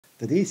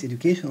Today's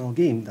educational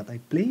game that I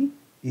play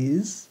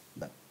is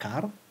the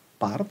car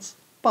parts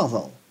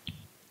puzzle.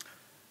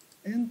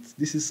 And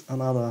this is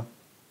another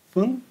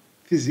fun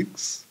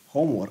physics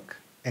homework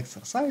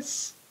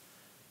exercise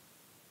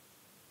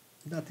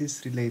that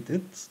is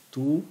related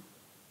to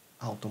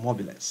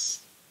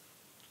automobiles.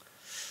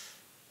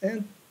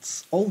 And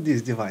all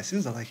these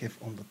devices that I have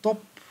on the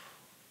top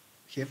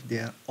have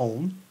their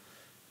own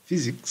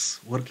physics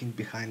working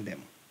behind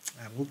them.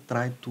 I will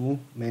try to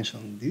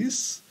mention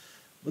this,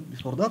 but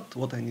before that,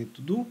 what I need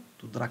to do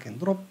to drag and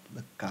drop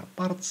the car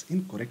parts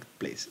in correct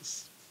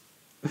places.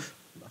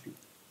 Nothing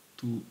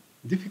too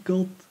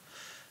difficult.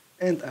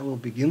 And I will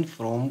begin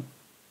from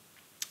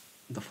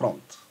the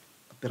front.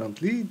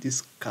 Apparently,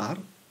 this car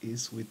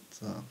is with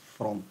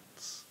front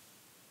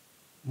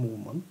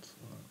movement.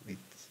 Wait,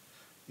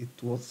 it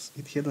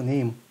had a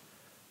name.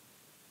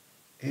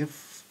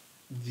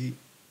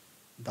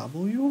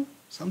 FGW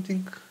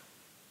something.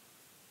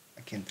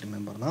 I can't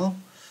remember now.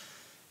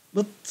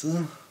 But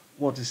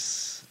what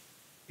is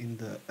in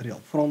the real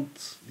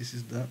front? This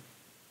is the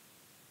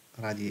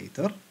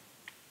radiator,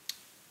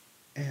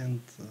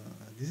 and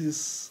this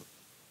is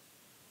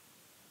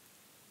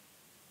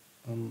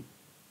a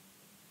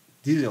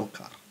diesel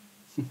car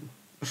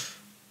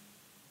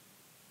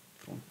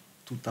from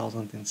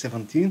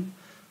 2017.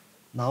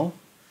 Now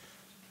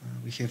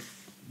we have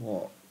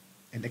more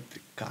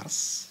electric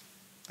cars,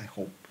 I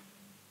hope.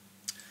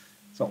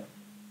 So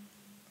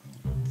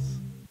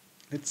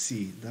let's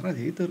see, the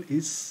radiator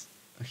is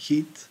a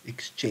heat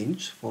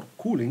exchange for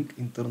cooling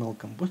internal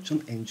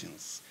combustion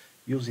engines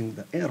using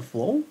the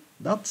airflow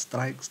that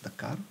strikes the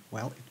car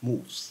while it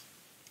moves.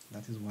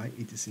 That is why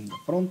it is in the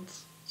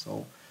front,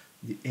 so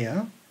the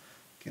air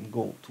can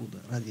go to the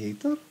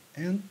radiator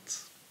and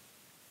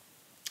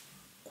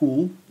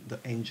cool the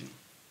engine.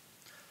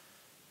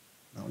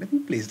 Now let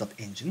me place that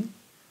engine.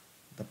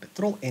 The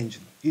petrol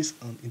engine is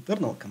an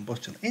internal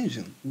combustion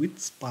engine with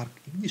spark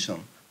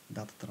ignition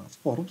that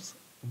transforms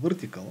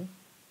vertical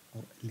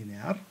or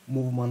linear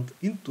movement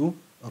into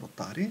a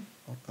rotary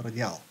or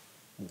radial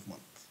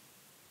movement.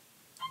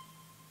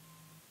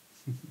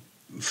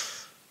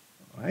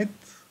 Alright,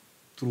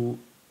 through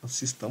a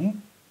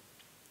system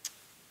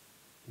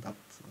that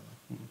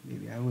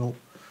maybe I will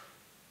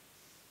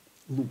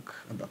look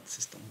at that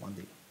system one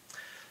day.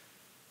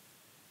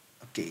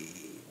 Okay,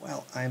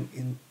 while I'm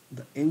in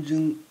the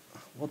engine,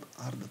 what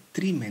are the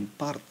three main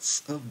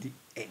parts of the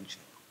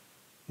engine,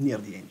 near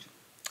the engine?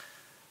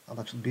 Now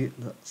that should be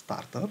the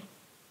starter.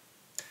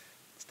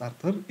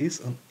 Starter is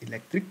an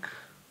electric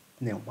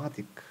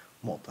pneumatic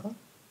motor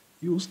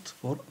used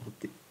for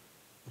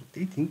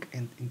rotating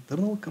an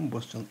internal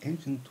combustion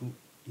engine to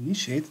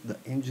initiate the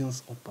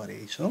engine's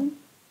operation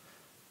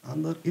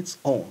under its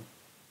own.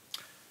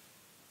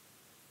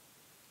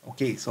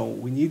 Okay, so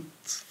we need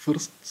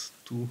first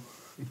to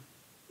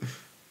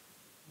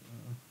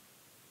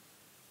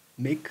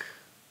make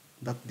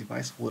that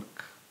device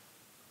work.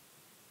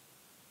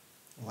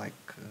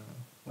 Like,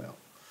 well,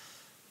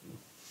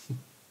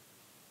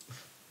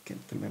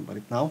 can't remember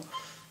it now.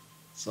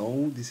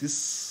 So this is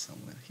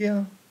somewhere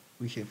here.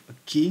 We have a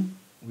key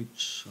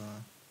which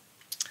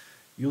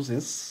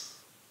uses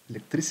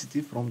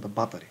electricity from the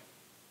battery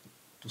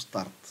to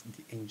start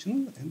the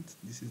engine, and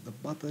this is the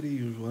battery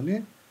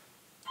usually,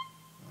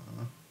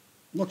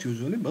 not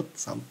usually, but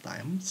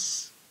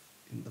sometimes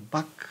in the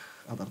back,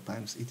 other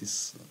times it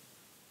is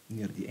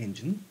near the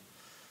engine.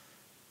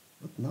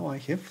 But now I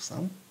have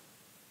some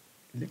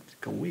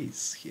electrical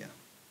waves here.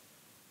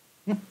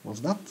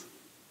 What's that?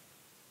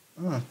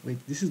 Ah, wait,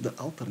 this is the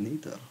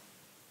alternator.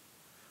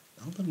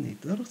 The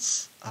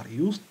alternators are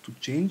used to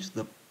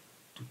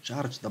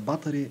charge the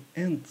battery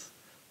and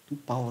to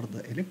power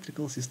the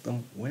electrical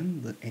system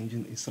when the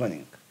engine is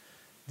running.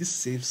 This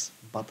saves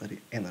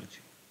battery energy.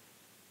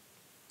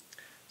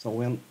 So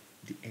when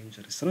the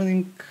engine is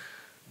running,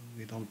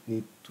 we don't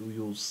need to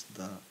use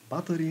the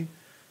battery.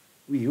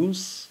 We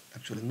use,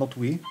 actually not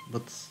we,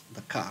 but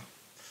the car.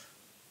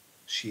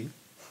 She.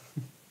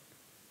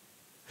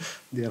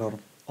 They are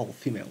all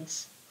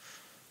females.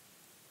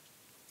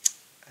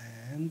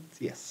 And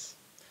yes.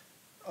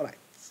 Alright,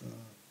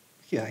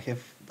 here I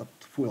have that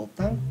fuel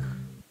tank.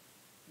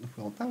 The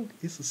fuel tank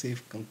is a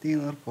safe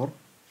container for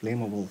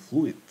flammable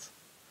fluid.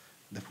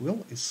 The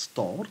fuel is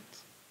stored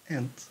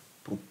and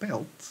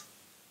propelled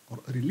or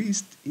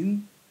released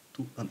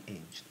into an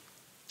engine.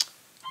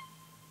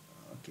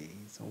 Okay,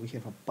 so we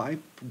have a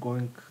pipe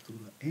going through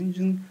the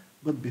engine,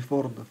 but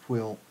before the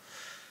fuel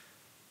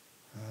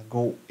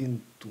go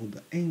into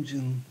the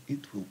engine,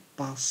 it will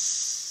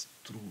pass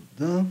through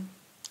the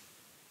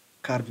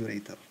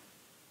carburetor.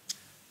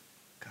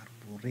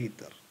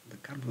 The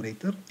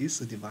carburetor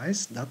is a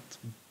device that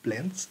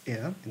blends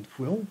air and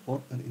fuel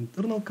for an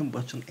internal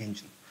combustion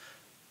engine.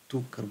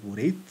 To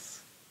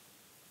carburate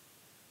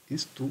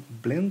is to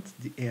blend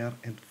the air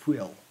and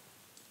fuel.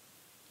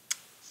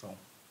 So,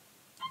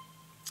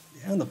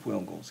 the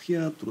fuel goes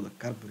here through the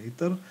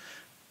carburetor,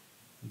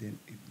 then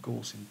it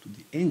goes into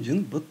the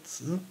engine,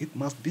 but it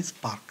must be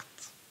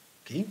sparked.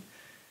 Okay,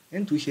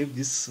 and we have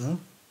this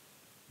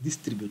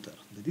distributor.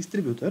 The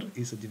distributor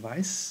is a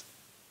device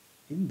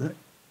in the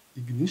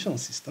ignition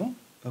system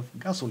of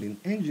gasoline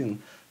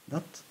engine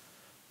that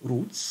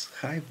routes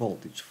high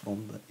voltage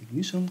from the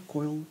ignition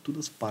coil to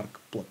the spark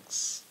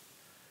plugs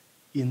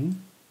in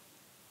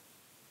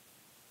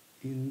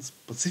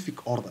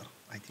specific order,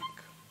 I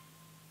think.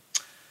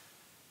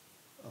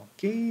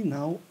 Okay,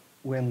 now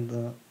when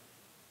the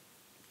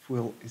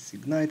fuel is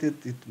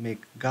ignited, it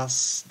makes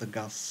gas, the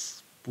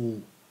gas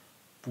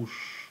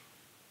push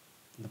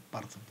the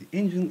parts of the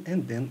engine,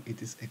 and then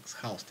it is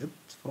exhausted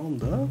from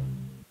the,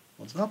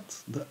 what's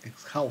that? The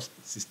exhaust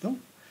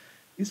system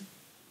is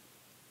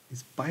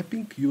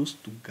piping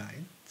used to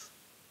guide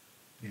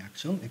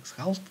reaction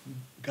exhaust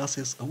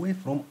gases away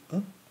from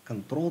a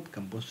controlled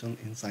combustion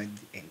inside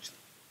the engine.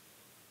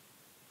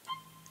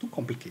 Too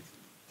complicated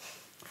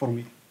for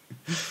me.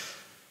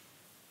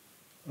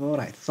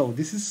 Alright, so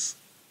this is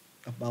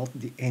about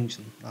the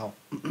engine. Now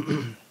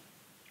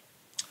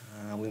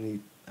I will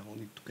need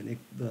to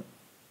connect the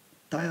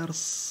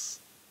tires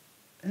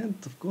and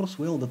of course,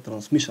 well, the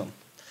transmission.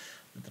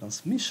 The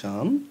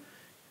transmission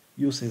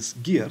uses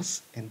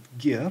gears and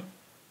gear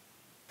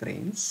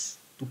trains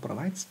to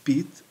provide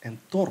speed and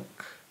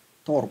torque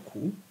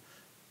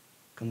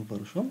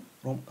conversion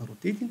from a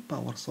rotating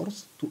power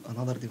source to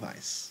another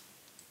device.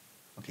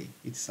 Okay,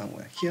 it's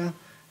somewhere here.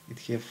 It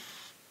have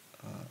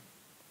a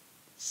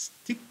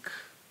stick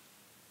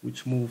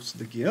which moves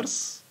the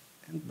gears,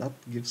 and that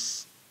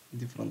gives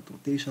different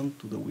rotation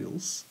to the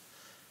wheels.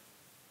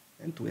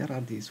 And where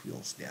are these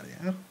wheels? There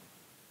they are.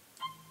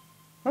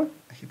 Huh?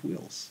 I have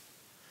wheels.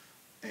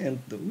 And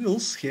the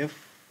wheels have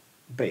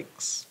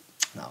brakes.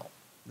 Now,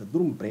 the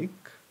drum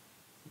brake,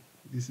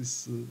 this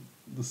is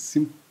the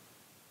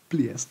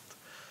simplest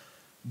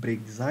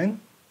brake design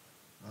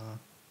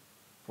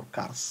for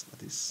cars,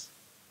 that is.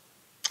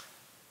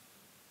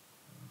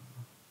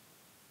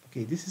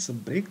 Okay, this is a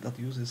brake that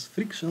uses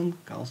friction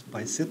caused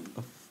by a set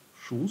of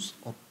shoes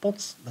or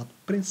pods that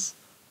press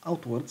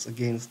outwards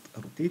against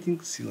a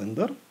rotating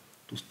cylinder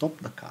to stop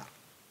the car.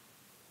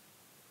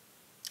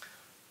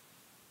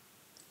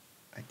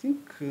 I think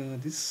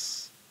it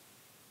is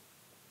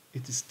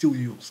still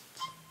used.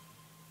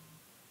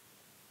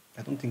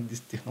 I don't think this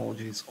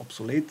technology is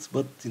obsolete,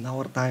 but in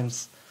our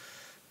times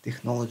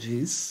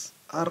technologies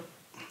are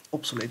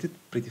obsoleted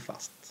pretty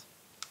fast.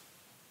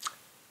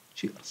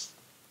 Cheers.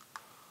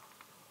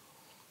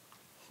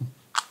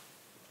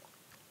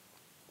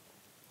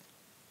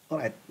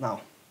 Alright,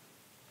 now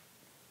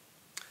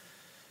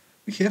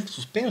we have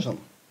suspension.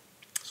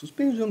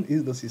 Suspension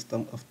is the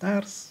system of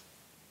tires,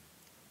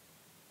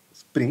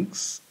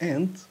 springs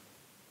and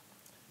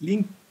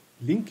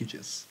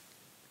linkages,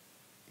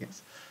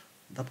 yes,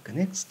 that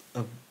connects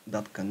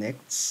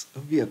a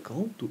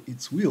vehicle to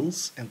its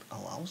wheels and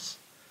allows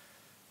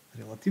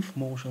relative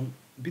motion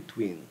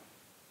between.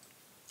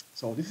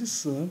 So this is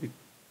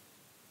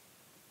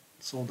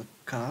so the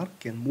car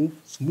can move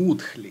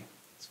smoothly.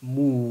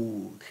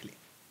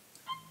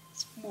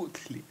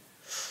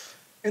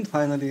 And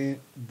finally,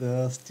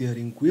 the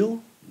steering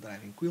wheel,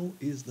 driving wheel,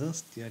 is the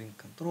steering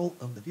control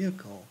of the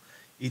vehicle.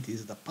 It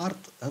is the part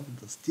of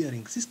the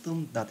steering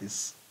system that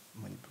is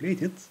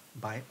manipulated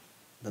by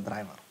the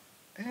driver.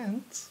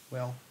 And,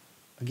 well,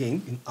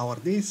 again, in our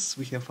days,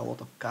 we have a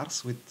lot of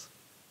cars with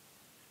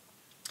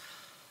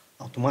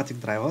automatic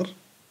driver.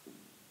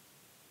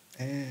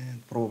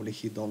 And probably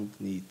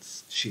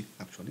she,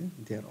 actually,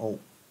 they're all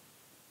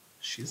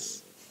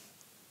she's.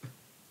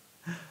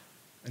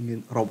 I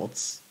mean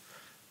robots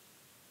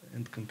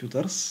and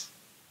computers,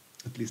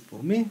 at least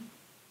for me.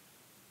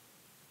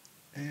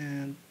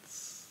 And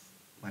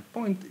my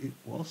point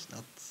was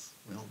that,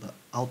 well, the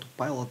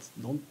autopilot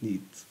don't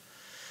need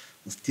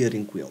the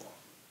steering wheel.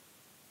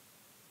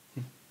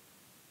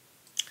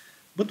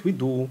 But we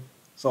do,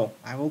 so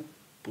I will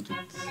put it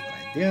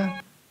right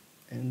there,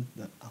 and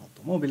the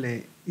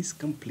automobile is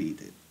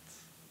completed.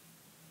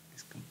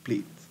 Is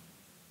complete.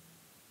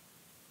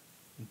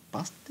 In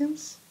past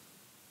tense?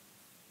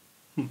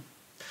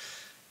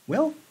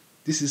 Well,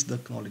 this is the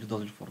knowledge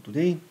dosage for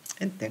today,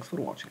 and thanks for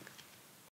watching.